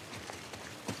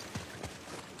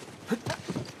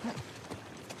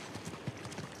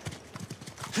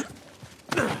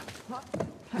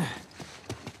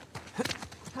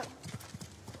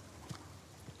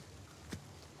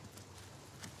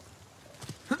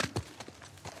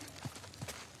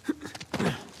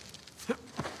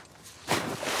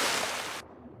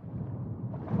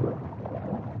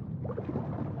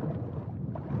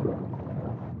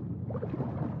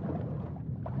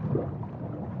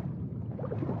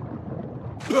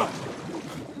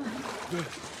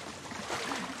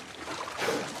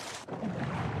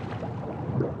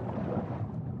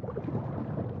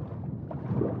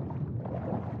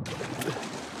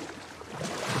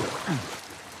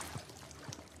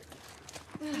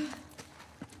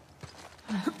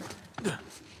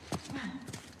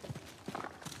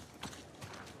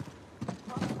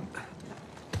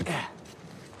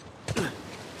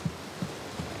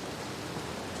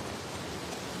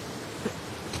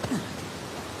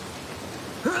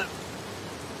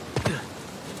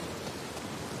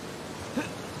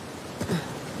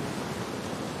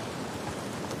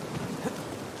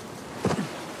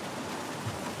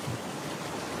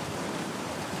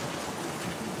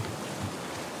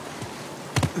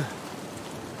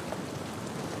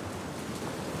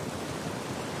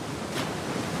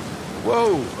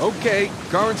 Whoa, okay.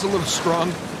 Current's a little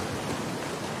strong.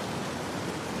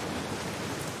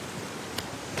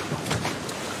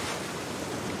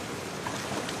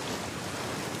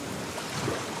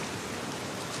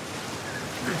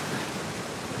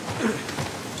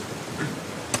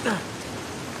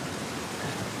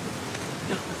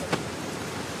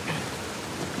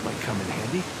 Might come in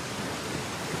handy.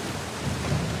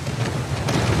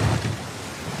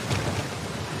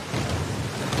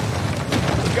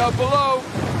 Look out below!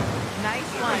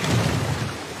 Nice one.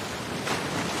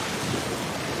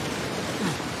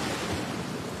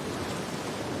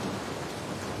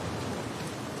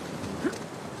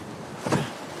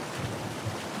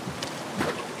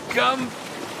 Come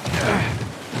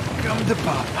to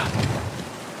Papa.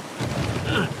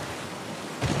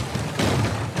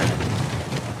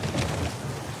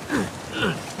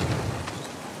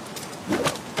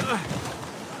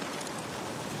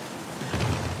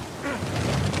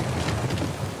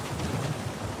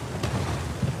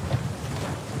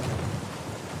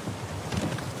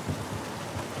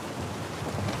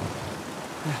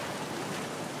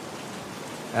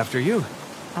 After you.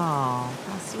 Oh,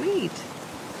 how sweet.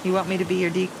 You want me to be your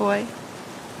decoy?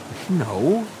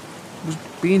 No. I was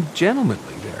being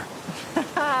gentlemanly there.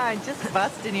 Just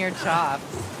busting your chops.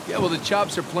 Yeah, well, the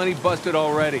chops are plenty busted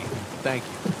already. Thank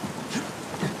you.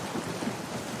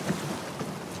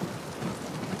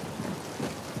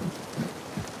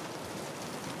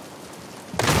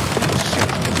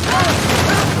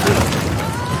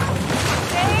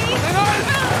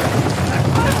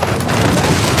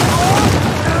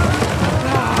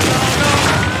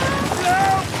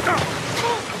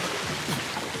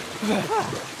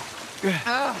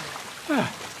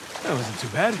 That wasn't too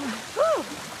bad.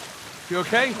 You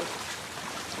okay?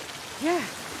 Yeah.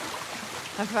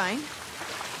 I'm fine.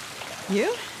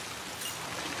 You?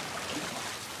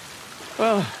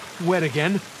 Well, wet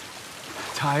again.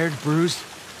 Tired, bruised.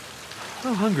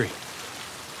 Oh, hungry.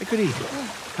 I could eat.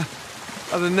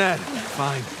 Other than that,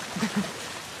 fine.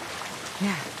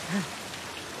 Yeah.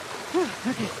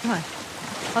 Okay, come on.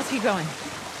 Let's keep going.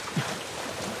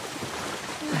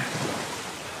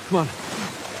 Come on.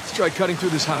 Let's try cutting through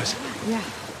this house. Yeah.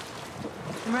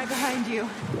 I'm right behind you.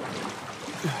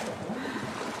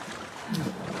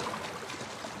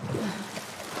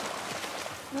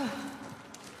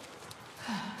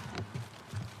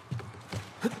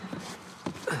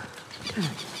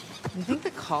 You think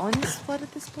the colonists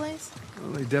flooded this place?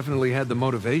 Well, they definitely had the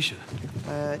motivation.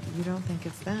 But you don't think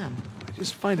it's them? I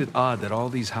just find it odd that all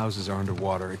these houses are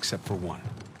underwater except for one.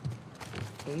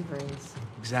 Avery's.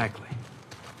 Exactly.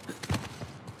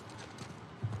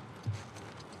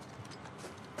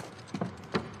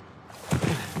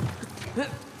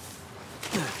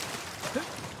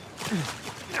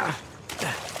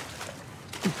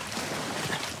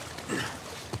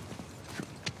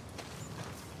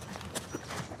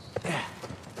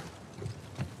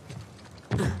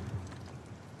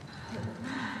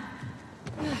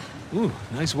 Ooh,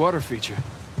 nice water feature.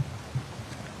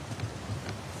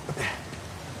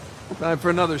 Time for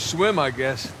another swim, I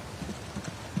guess.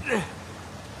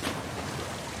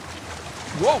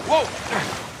 Whoa, whoa!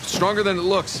 Stronger than it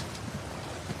looks.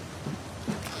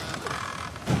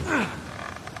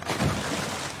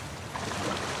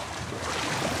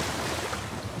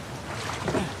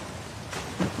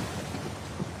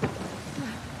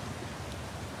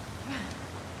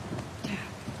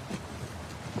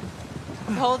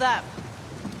 Hold up.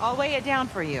 I'll weigh it down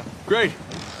for you. Great.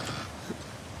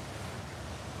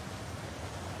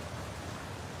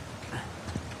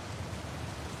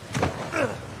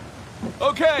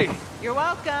 Okay. You're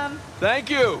welcome. Thank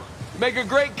you. Make a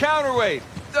great counterweight.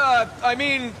 I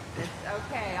mean... It's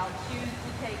okay. I'll choose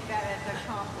to take that as a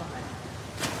compliment.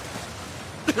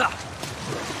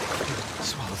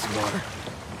 Swallow some water.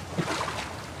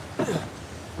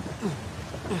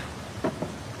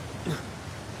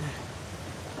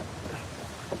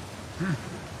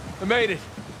 I made it.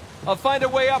 I'll find a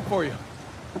way up for you.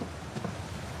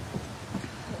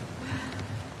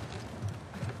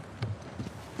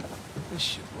 This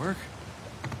should work.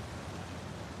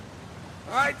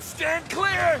 All right, stand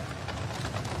clear!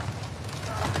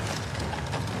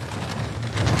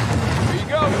 Here you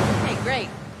go. Hey, great.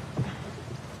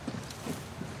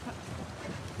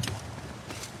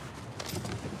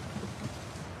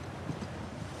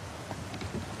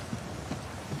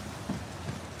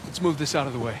 Let's move this out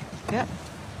of the way. Yep.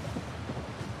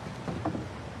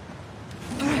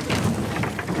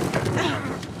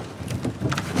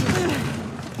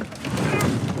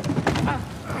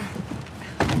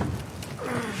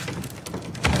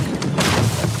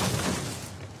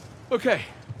 Okay.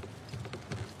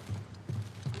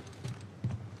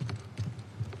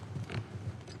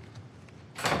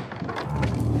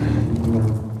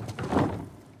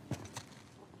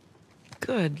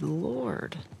 Good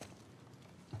Lord.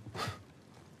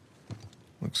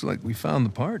 Looks like we found the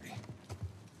party.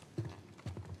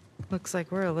 Looks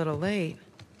like we're a little late.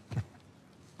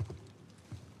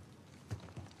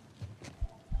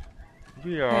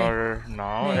 We are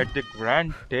now Hey. at the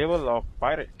grand table of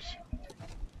pirates.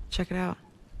 Check it out.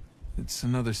 It's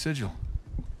another sigil.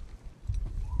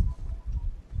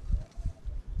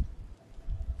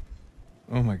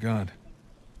 Oh my God.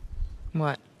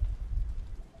 What?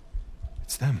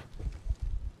 It's them.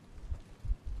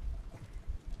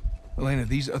 Elena,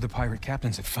 these are the pirate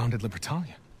captains that founded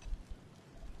Libertalia.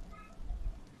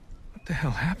 What the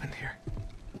hell happened here?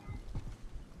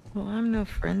 Well, I'm no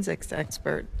forensics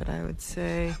expert, but I would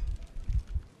say...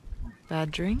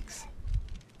 bad drinks?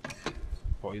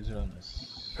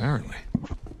 Poisonous. Apparently.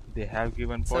 They have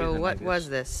given poison. So I what guess. was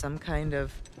this? Some kind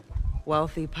of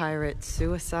wealthy pirate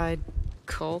suicide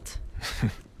cult?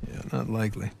 Yeah, not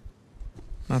likely.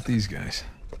 Not these guys.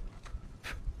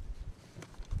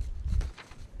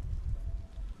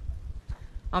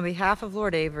 On behalf of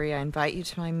Lord Avery, I invite you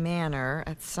to my manor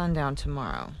at sundown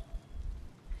tomorrow.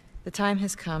 The time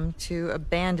has come to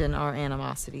abandon our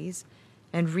animosities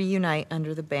and reunite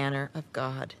under the banner of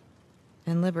God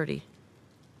and liberty.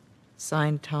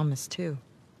 Signed, Thomas, too.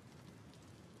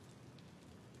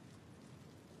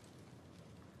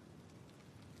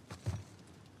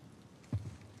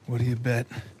 What do you bet?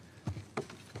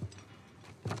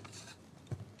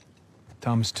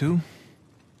 Thomas 2,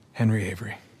 Henry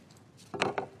Avery.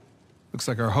 Looks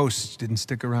like our hosts didn't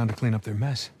stick around to clean up their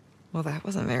mess. Well, that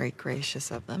wasn't very gracious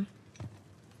of them.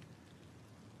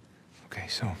 Okay,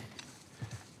 so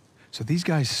these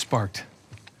guys sparked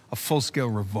a full-scale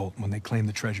revolt when they claimed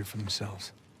the treasure for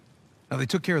themselves. Now, they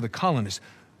took care of the colonists,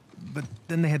 but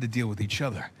then they had to deal with each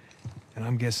other. And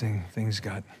I'm guessing things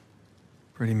got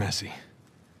pretty messy.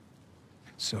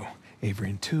 So,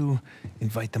 Avery and 2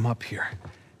 invite them up here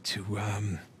to,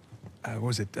 what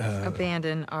was it?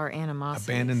 Abandon our animosities.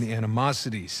 Abandon the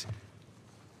animosities.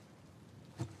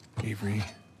 Avery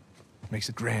makes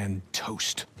a grand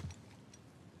toast.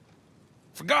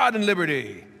 For God and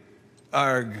liberty!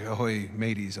 Arg, ahoy,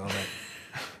 mateys, all that.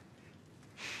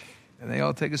 And they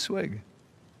all take a swig.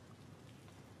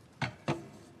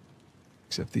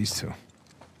 Except these two.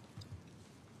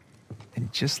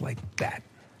 And just like that,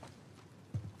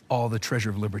 all the treasure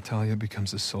of Libertalia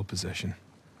becomes the sole possession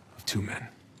of 2 men.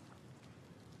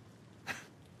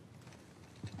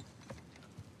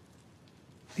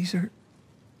 These are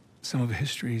some of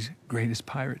history's greatest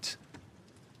pirates.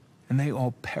 And they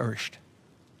all perished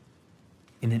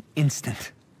in an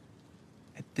instant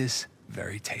at this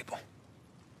very table.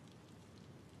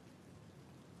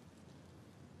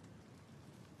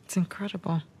 It's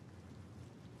incredible.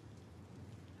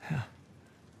 Yeah.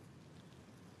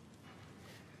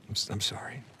 I'm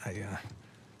sorry.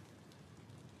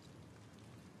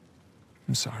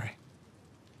 I'm sorry.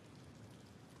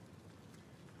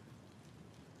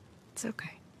 It's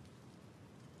okay.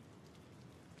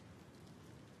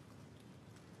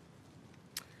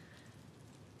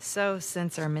 So,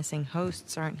 since our missing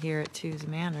hosts aren't here at Two's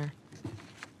Manor,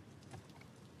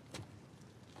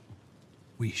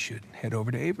 We should head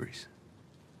over to Avery's.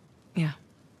 yeah.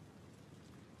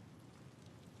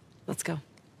 Let's go.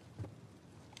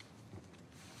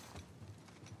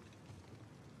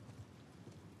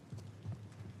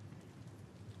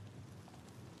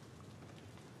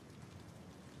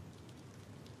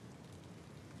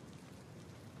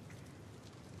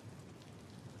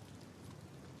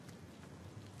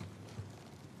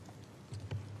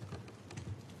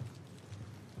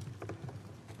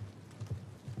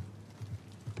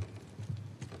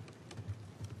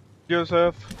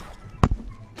 Joseph.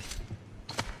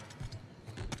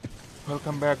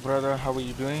 Welcome back, brother. How are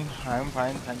you doing? I'm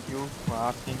fine, thank you for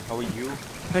asking. How are you?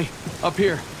 Hey, up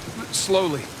here.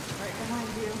 Slowly. Right behind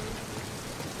you.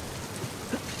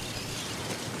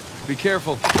 Be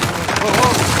careful.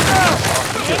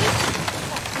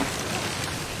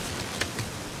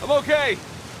 I'm okay.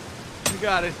 You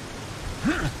got it.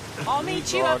 I'll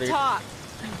meet you up Got it. top.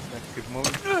 Let's keep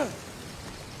moving.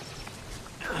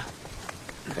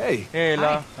 Hey. Hey,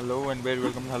 Ella. Hello and very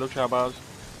welcome. Hello, Shabazz.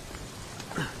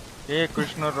 Hey,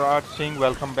 Krishna Raj Singh.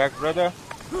 Welcome back, brother.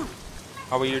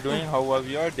 How are you doing? How was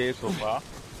your day so far?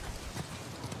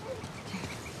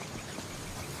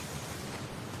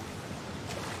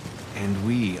 And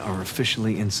we are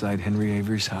officially inside Henry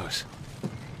Avery's house.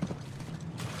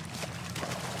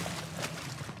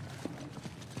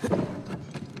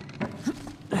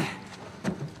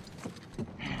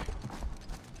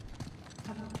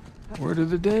 Word of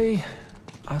the day,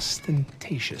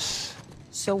 ostentatious.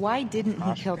 So why didn't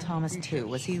he kill Thomas too?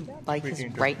 Was he like his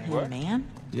right-hand man?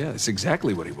 Yeah, that's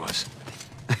exactly what he was.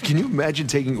 Can you imagine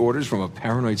taking orders from a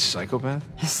paranoid psychopath?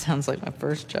 This sounds like my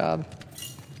first job.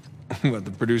 What,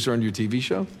 the producer on your TV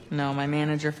show? No, my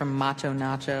manager from Macho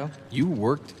Nacho. You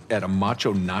worked at a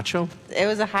Macho Nacho? It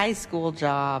was a high school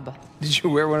job. Did you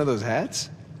wear one of those hats?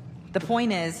 The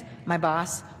point is, my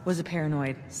boss was a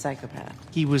paranoid psychopath.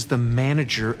 He was the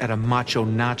manager at a Macho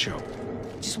Nacho.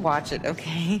 Just watch it,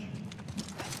 okay?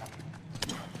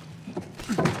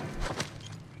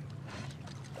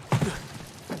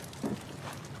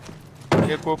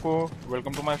 Hey, Coco.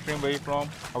 Welcome to my stream. Where are you from?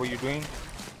 How are you doing?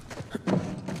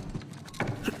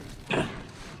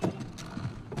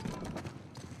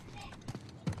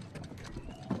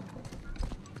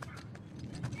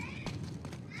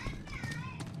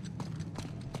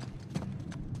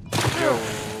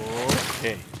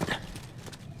 Okay.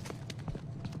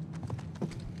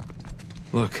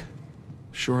 Look,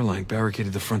 Shoreline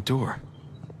barricaded the front door.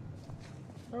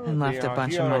 And left they a are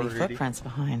bunch here of muddy already. footprints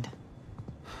behind.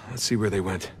 Let's see where they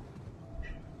went.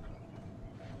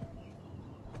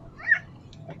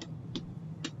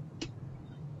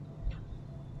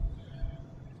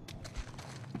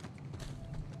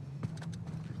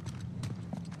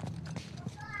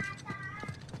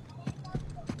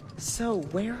 So,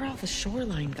 where are all the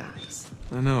Shoreline guys?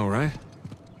 I know, right?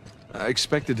 I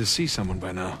expected to see someone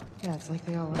by now. Yeah, it's like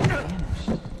they all vanished.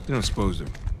 You don't suppose them.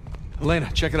 Elena,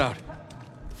 check it out.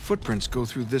 Footprints go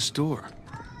through this door.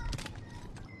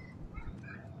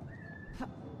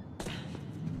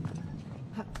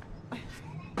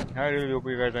 I really hope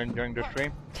you guys are enjoying the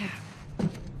stream.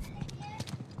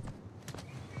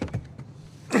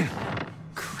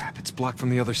 Crap, it's blocked from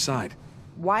the other side.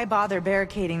 Why bother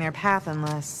barricading their path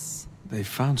unless... They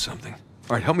found something.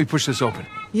 All right, help me push this open.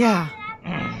 Yeah.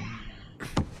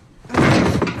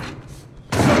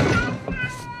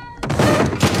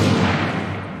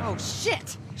 Oh,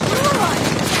 shit! Shoreline!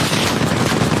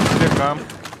 Here come.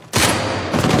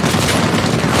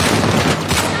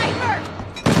 Sniper!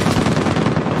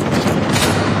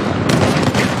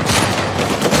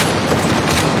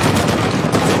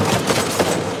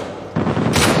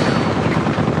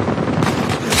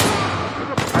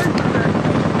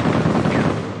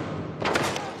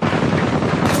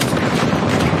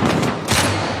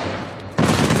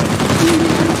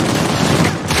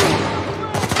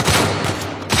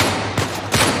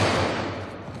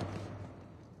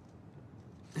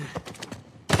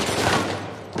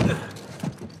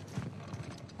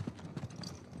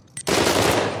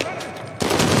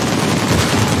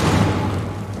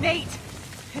 Nate!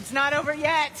 It's not over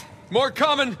yet! More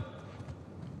coming!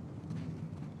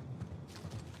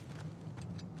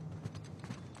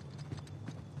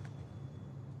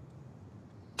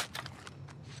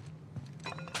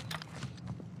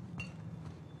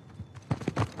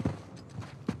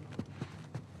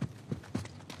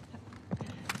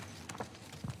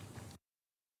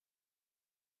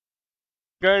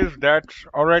 guys, that's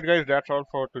all right, guys. That's all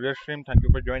for today's stream. Thank you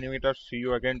for joining with us. See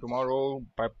you again tomorrow.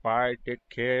 Bye bye. Take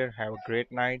care. Have a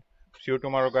great night. See you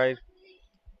tomorrow, guys.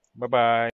 Bye bye.